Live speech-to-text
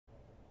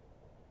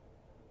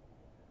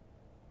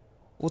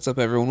What's up,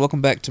 everyone?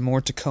 Welcome back to more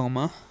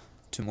Tacoma.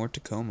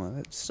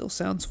 That still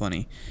sounds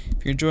funny.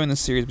 If you're enjoying this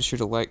series, be sure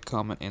to like,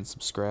 comment, and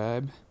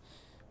subscribe.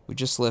 We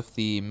just left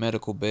the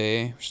medical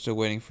bay. We're still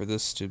waiting for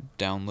this to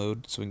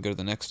download so we can go to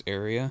the next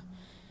area.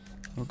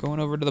 We're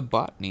going over to the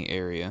botany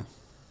area.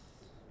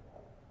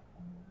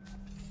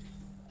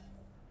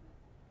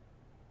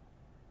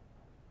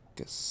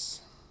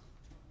 Guess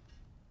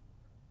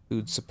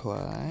food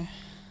supply.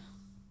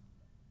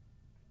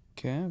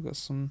 Okay, I've got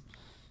some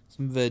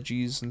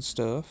veggies and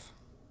stuff.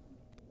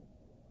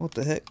 What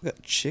the heck?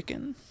 Got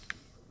chicken?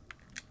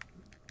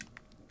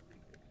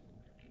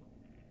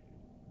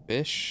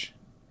 Fish?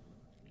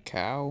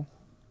 Cow?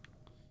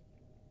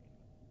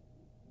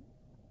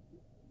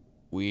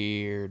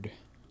 Weird.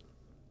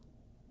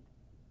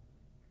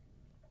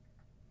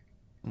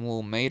 Some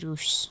little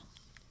maters.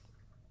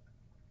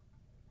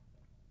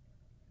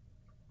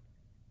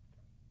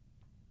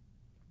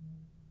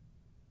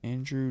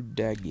 Andrew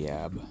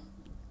Dagyab.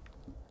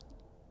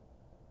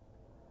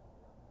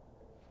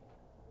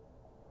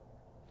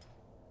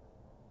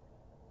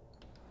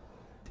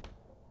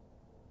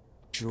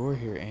 Drawer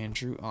here,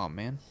 Andrew. Aw,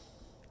 man.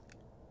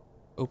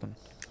 Open.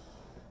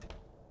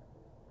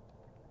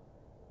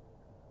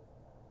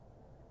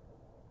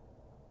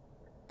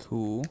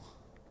 Cool.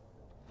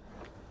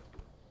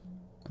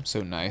 I'm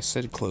so nice.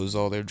 I'd close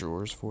all their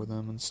drawers for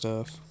them and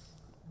stuff.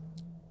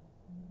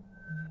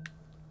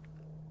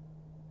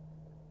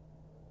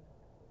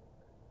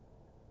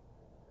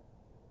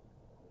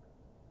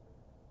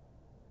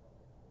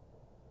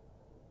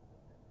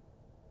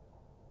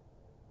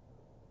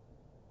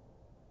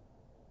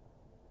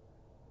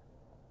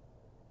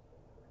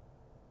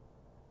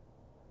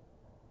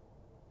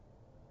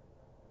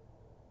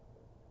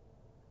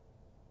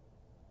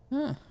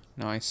 Huh.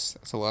 Nice.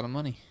 That's a lot of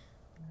money.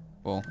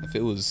 Well, if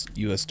it was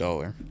US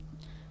dollar.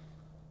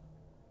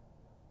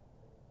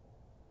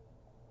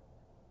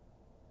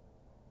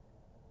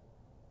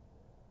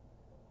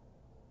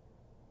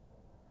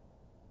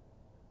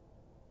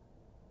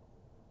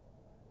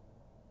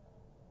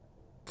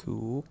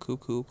 Cool.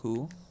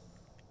 Cool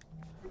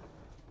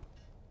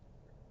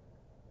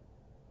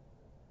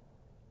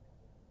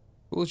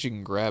that you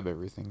can grab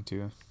everything,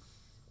 too.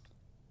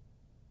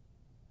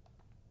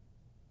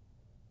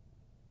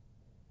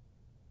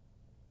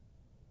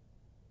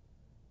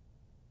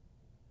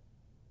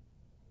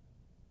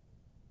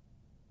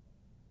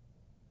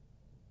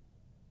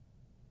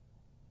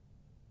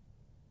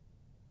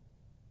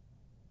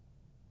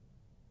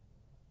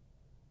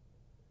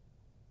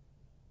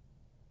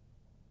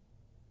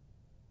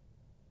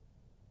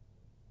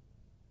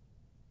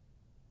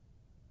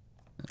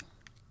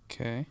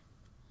 Okay.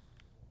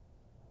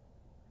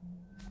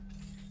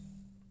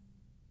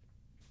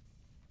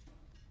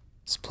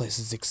 This place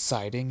is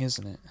exciting,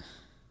 isn't it?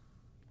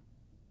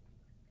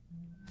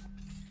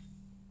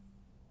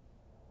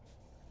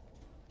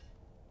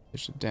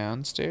 There's a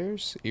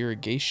downstairs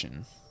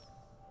irrigation.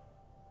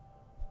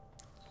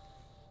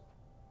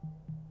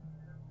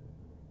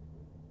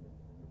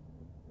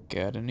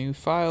 Got a new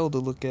file to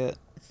look at.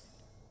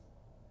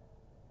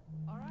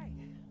 All right.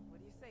 What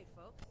do you say,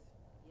 folks?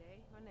 Yay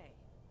or nay?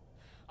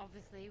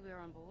 Obviously, we're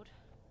on board.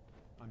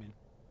 I'm in.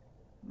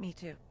 Me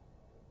too.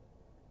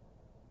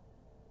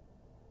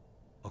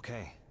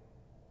 Okay.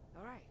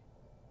 All right.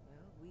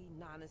 Well, we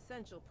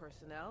non-essential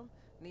personnel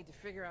need to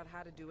figure out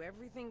how to do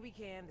everything we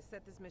can to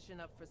set this mission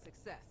up for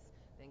success,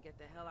 then get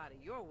the hell out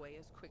of your way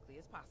as quickly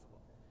as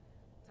possible.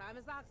 Time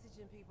is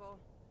oxygen, people.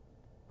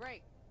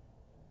 Break.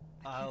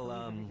 I'll Went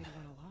along with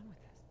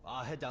this.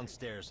 I'll head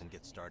downstairs and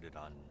get started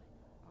on.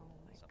 Oh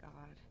my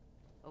god.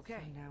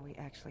 Okay. So now we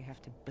actually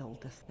have to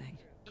build this thing.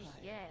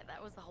 Yeah,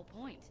 that was the whole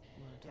point.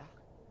 Yeah.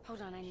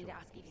 Hold on, I need to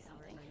ask Evie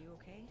something. Are you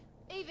okay?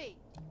 Evie!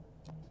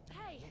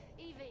 Hey,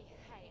 Evie.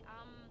 Hey,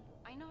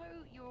 I know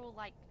you're all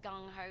like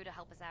gung-ho to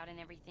help us out and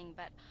everything,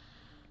 but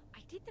I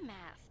did the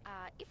math.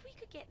 If we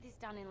could get this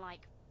done in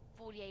like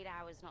 48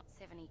 hours, not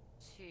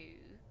 72...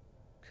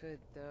 Could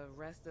the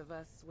rest of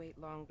us wait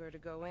longer to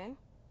go in?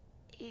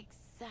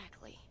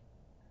 Exactly.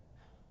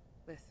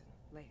 Listen,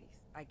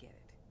 ladies, I get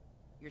it.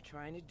 You're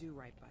trying to do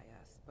right by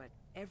us, but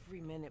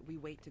every minute we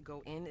wait to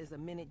go in is a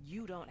minute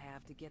you don't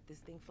have to get this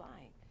thing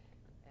flying.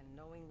 And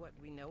knowing what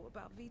we know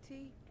about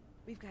VT,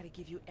 we've got to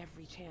give you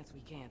every chance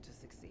we can to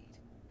succeed.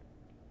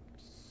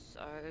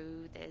 So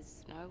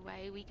there's no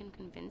way we can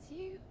convince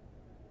you?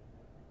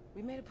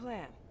 We made a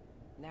plan.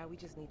 Now we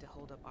just need to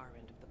hold up our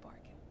end of the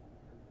bargain.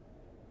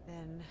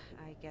 Then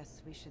I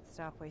guess we should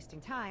stop wasting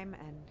time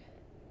and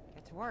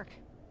get to work.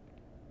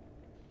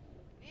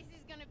 This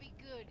is gonna be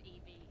good,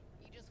 Evie.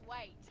 You just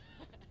wait.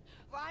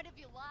 Ride of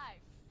your life.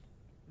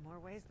 More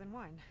ways than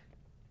one.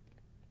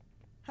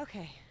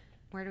 Okay,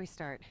 where do we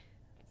start?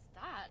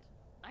 Start?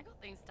 I got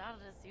things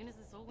started as soon as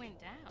this all went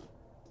down.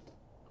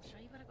 I'll show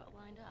you what I got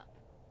lined up.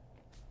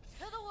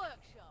 To the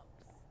workshops!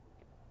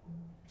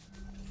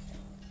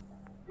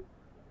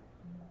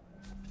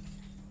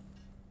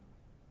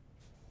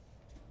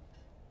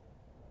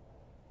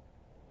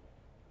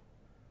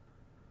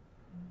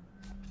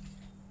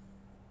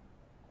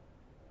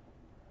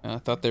 I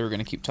thought they were going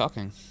to keep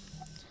talking.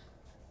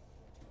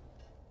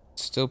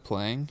 It's still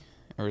playing?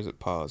 Or is it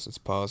paused? It's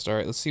paused.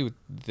 Alright, let's see what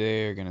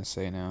they're gonna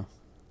say now.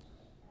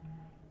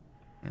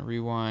 I'm gonna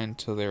rewind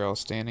till they're all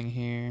standing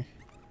here.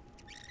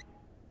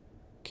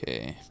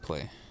 Okay,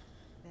 play.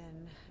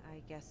 Then I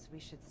guess we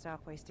should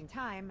stop wasting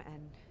time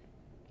and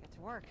get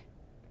to work.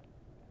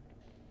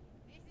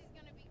 This is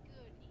gonna be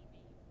good, Evie.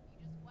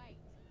 You just wait.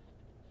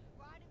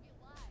 Ride of your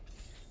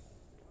life.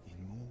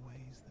 In more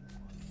ways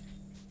than one.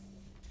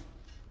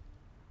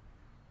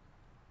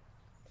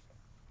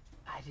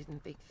 I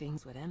didn't think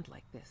things would end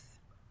like this.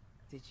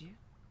 Did you?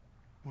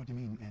 What do you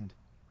mean, end?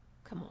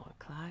 Come on,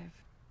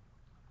 Clive.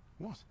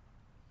 What?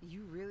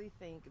 You really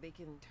think they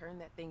can turn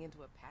that thing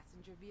into a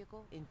passenger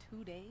vehicle in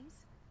 2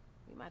 days?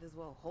 We might as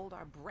well hold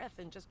our breath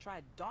and just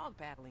try dog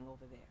paddling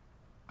over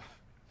there.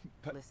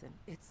 But Listen,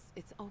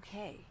 it's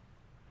okay.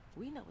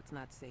 We know it's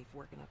not safe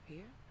working up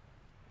here.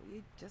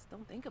 We just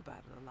don't think about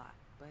it a lot.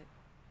 But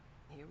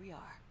here we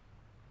are.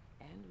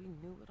 And we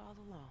knew it all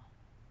along.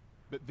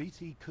 But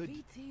VT could...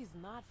 VT's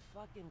not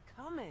fucking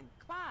coming,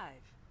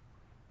 Clive.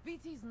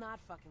 VT's not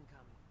fucking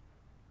coming.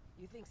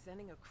 You think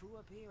sending a crew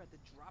up here at the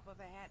drop of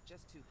a hat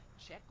just to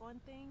check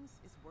on things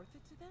is worth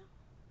it to them?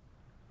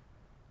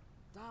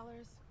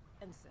 Dollars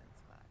and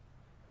cents, Clive.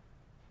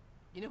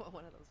 You know what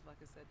one of those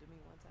fuckers said to me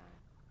one time?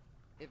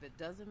 If it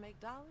doesn't make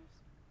dollars,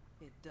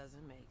 it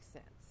doesn't make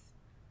sense.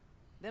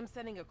 Them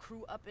sending a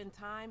crew up in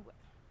time,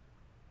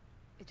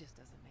 it just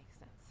doesn't make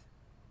sense.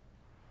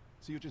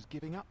 So you're just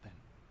giving up then?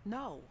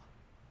 No.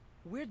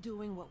 We're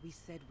doing what we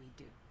said we'd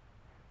do.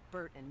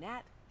 Bert and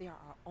Nat, they are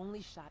our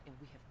only shot and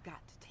we have got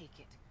to take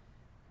it.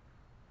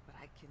 But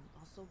I can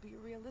also be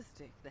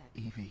realistic that...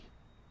 Evie.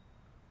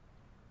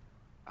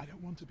 I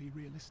don't want to be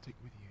realistic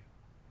with you.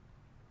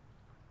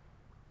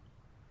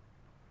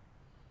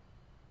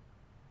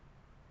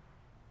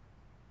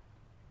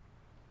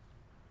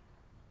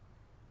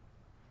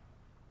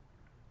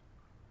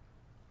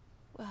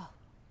 Well,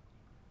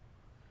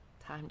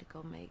 time to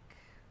go make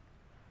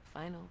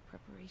final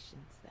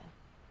preparations then.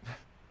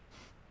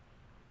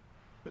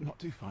 But not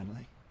too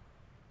finally.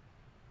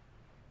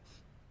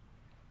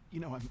 You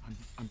know,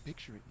 I'm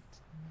picturing it.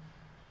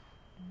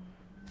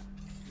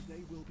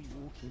 They will be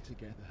walking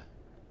together.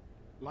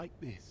 Like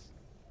this.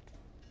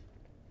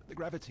 The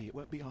gravity, it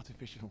won't be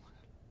artificial.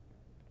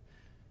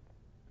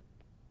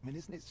 I mean,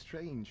 isn't it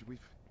strange? We've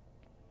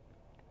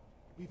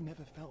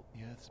never felt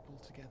the Earth's pull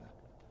together.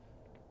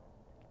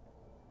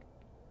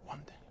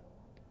 One day.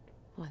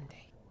 One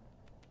day.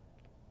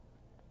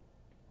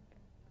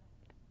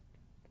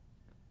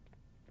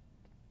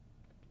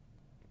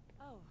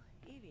 Oh,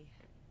 Evie.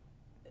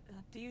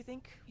 Do you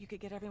think you could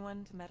get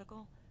everyone to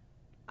medical?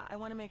 I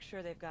want to make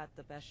sure they've got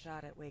the best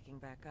shot at waking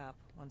back up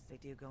once they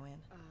do go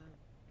in.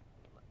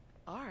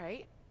 All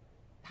right.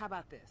 How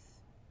about this?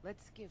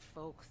 Let's give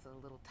folks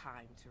a little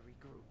time to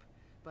regroup.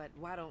 But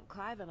why don't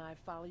Clive and I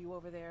follow you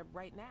over there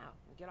right now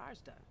and get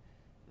ours done?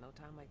 No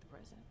time like the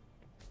present.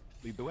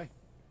 Lead the way.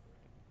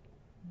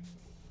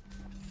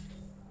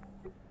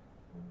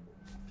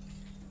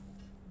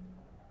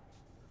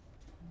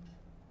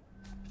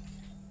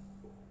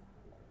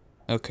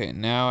 Okay,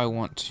 now I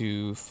want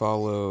to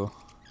follow...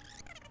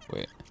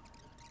 Wait.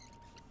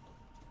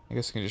 I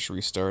guess I can just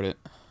restart it.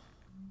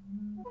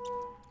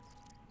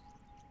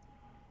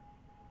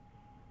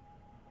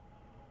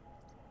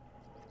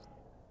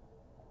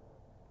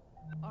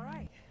 All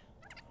right.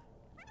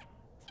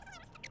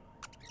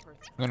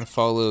 I'm gonna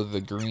follow the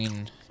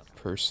green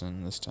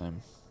person this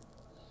time.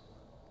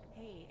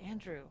 Hey,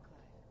 Andrew.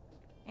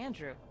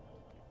 Andrew.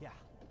 Yeah.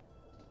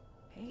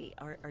 Hey,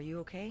 are you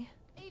okay?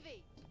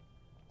 Evie!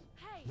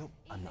 Hey! Nope,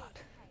 I'm Evie. not.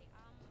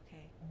 Hey,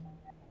 Okay.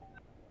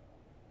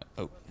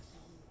 Oh.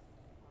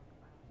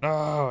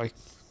 Oh,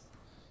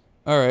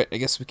 Alright, I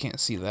guess we can't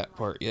see that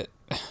part yet.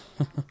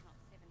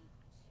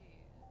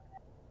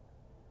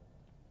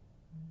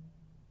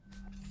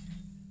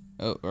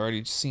 Oh,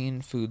 already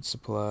seen food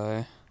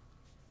supply.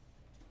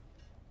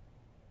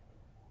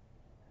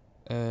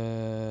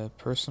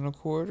 Personal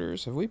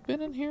quarters. Have we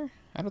been in here?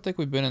 I don't think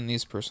we've been in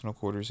these personal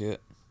quarters yet.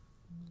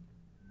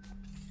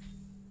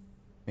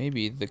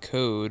 Maybe the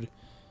code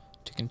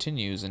to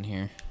continue is in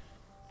here.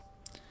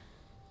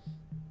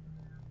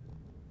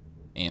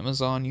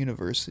 Amazon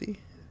University?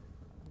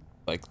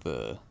 Like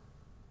the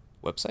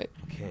website?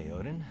 Okay,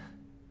 Odin.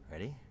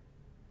 Ready?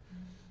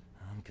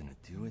 I'm gonna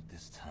do it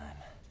this time.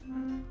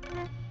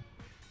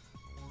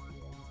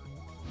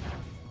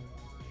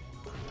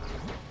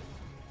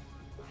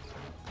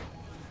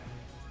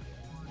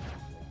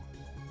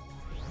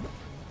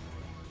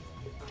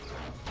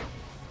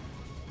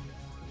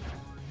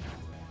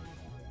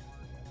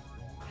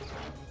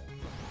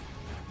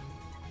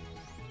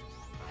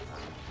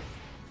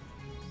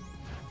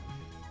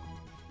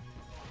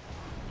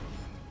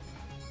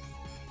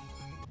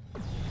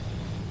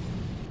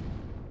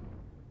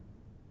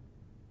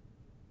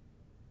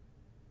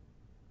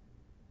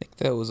 I think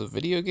that was a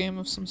video game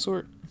of some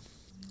sort.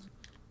 I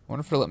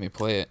wonder if it'll let me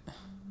play it.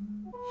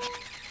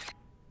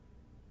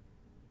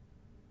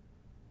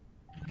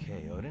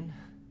 Okay, Odin.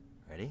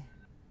 Ready?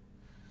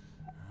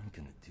 I'm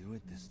gonna do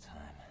it this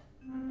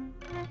time.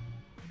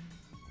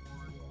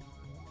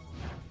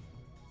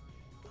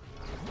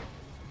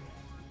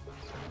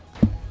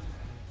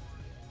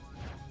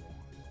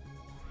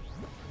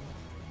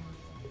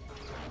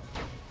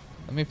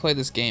 Let me play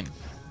this game.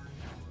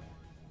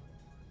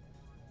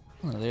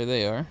 Oh, there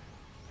they are.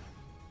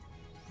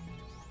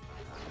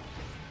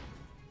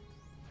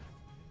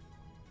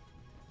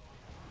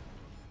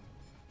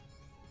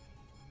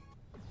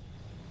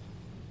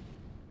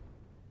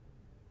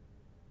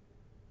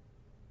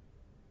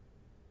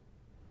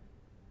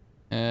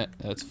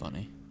 That's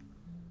funny.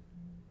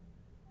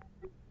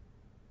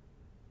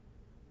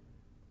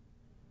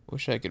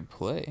 Wish I could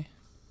play.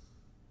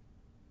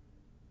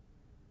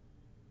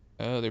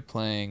 Oh, they're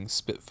playing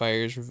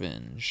Spitfire's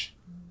Revenge.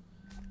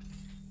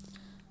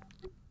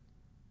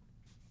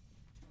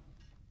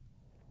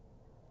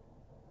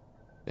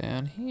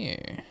 Down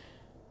here.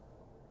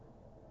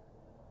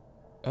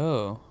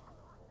 Oh.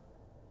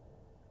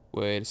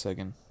 Wait a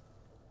second.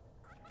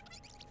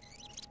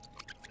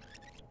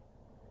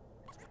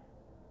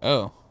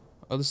 Oh.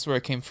 Oh, this is where I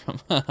came from.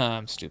 Haha,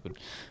 I'm stupid.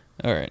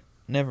 Alright,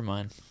 never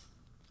mind.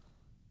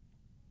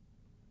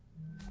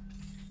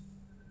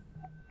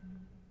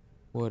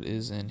 What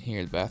is in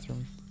here? The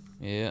bathroom?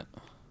 Yeah.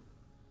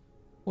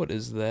 What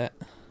is that?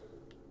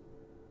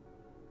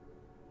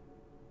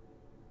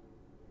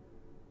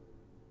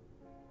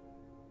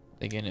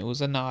 Again, it was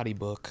a naughty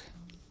book.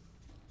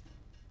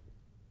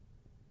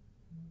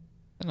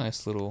 A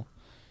nice little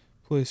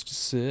place to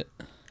sit.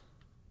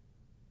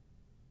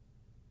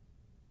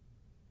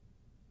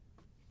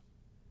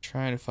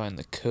 Trying to find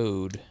the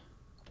code.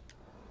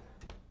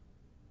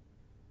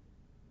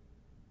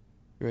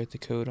 You write the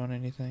code on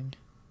anything?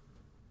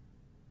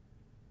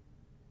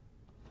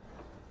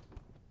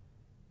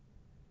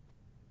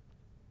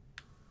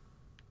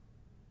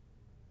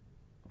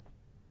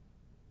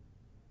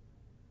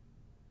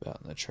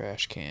 About in the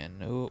trash can.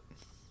 Nope.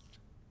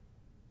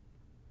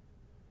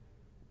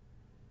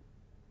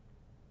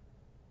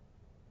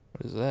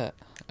 What is that?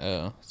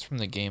 Oh, it's from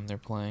the game they're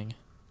playing.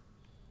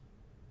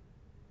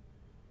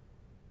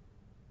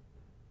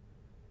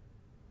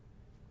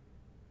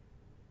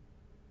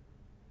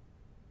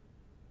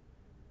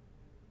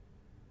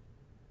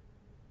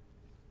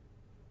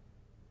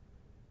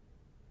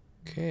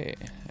 Okay,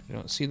 I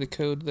don't see the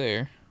code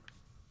there.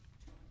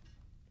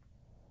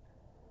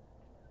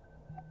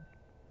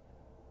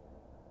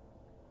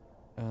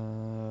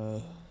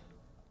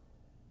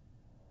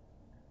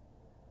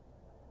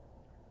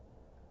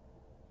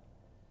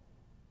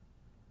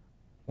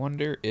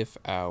 Wonder if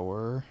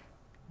our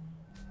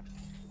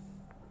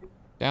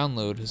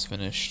download has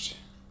finished.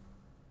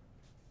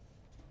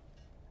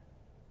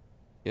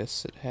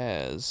 Yes, it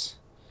has.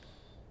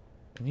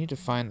 I need to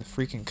find the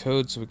freaking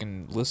code so we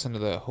can listen to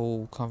that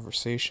whole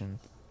conversation.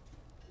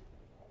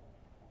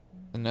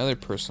 Another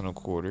personal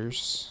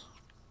quarters.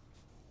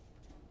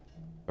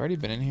 I've already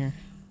been in here.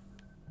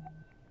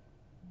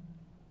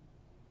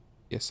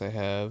 Yes, I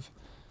have.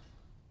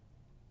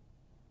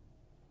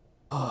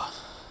 Oh.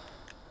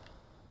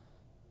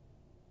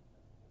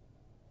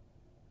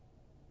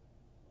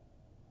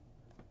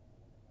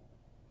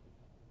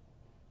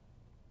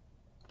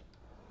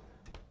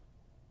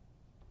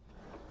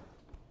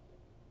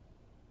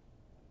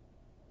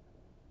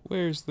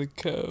 Where's the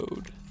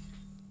code?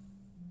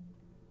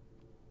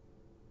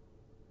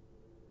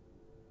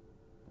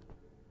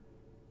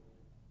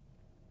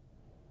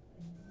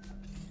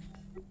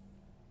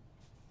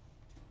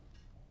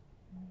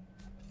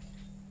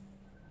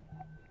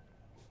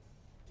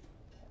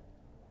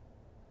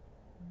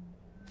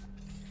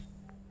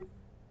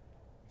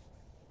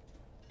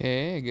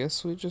 Okay, I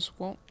guess we just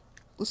won't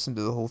listen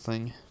to the whole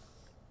thing.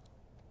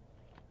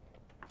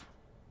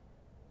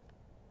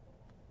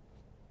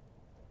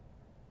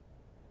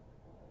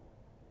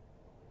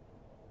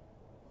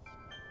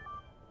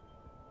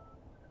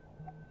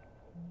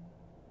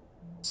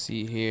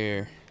 See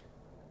here.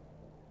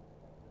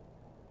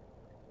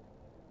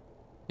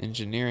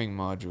 Engineering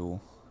module.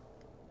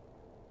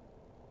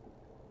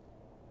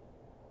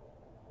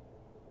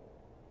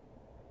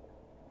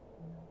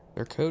 Is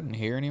there code in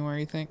here anywhere,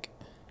 you think?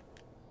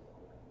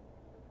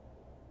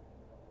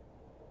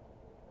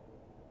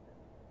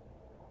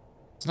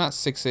 It's not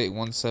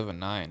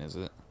 68179, is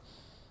it?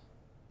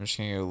 I'm just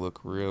gonna go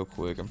look real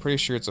quick. I'm pretty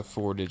sure it's a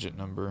 4-digit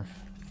number.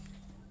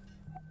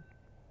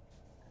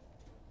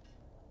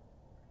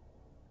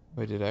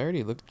 Wait, did I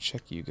already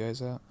check you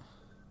guys out?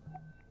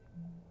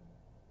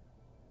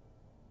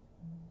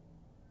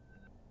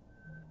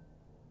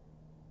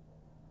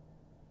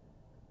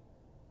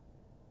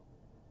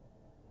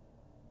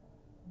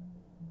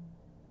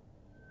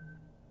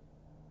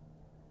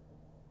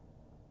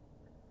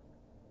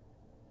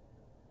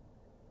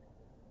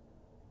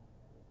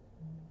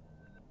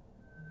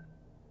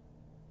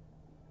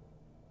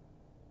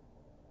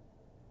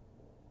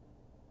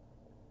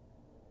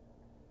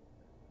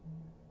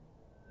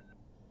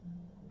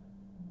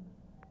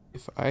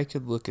 If I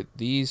could look at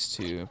these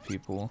two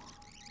people,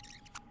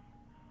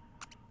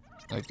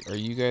 like, are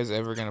you guys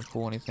ever gonna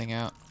pull anything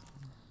out?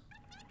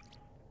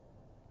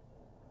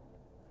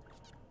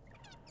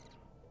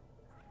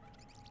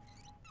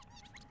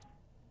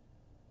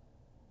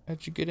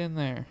 How'd you get in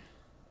there?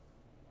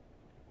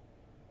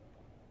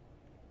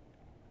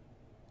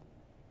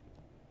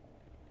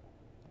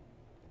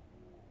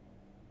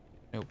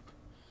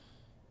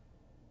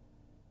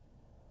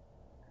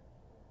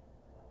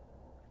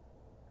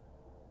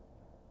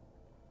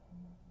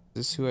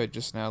 this who I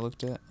just now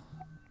looked at?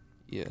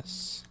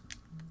 Yes.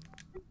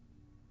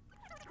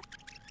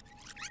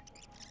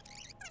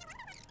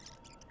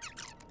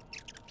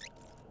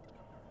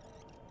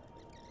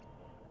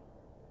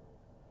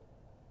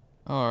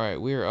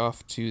 Alright, we are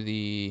off to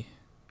the,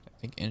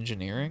 I think,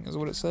 engineering is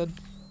what it said.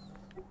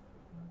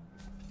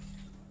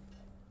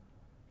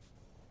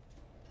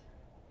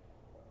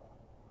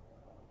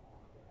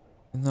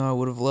 No, I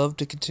would have loved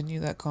to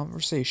continue that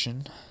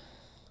conversation.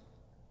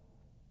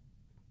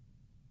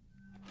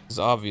 It's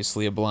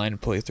obviously a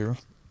blind playthrough.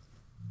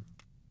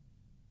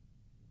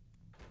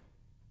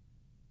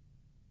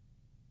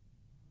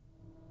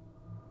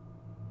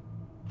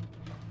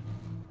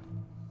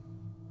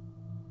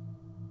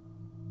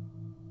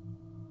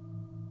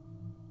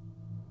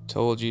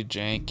 Told you,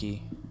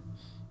 janky.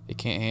 It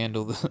can't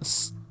handle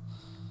this.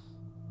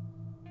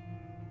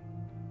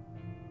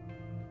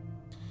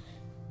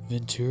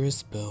 Ventura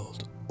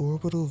Belt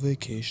Orbital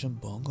Vacation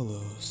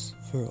Bungalows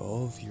for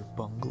all of your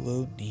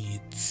bungalow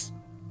needs.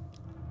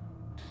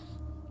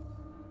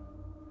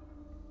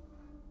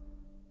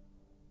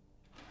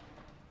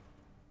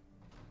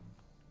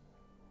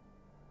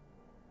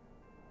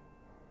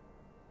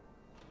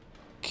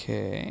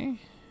 Okay.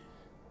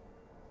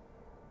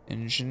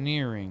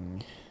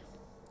 Engineering.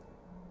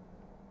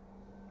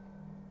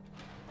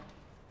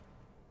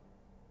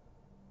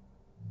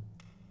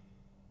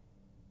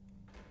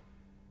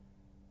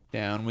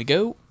 Down we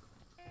go.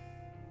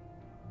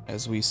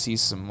 As we see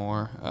some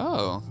more.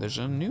 Oh, there's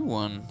a new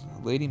one.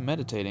 Lady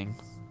meditating.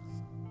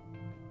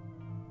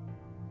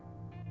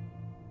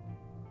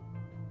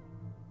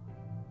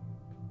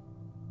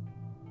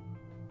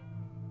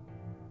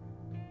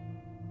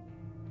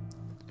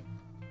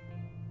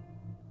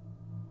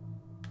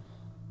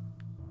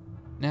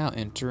 Now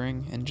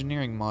entering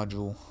engineering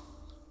module.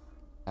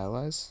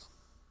 Allies?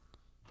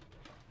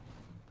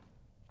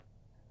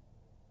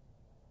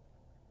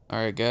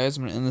 Alright guys,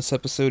 I'm going to end this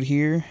episode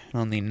here,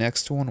 and on the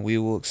next one we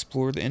will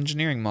explore the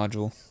engineering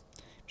module.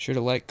 Be sure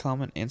to like,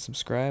 comment, and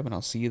subscribe, and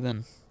I'll see you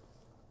then.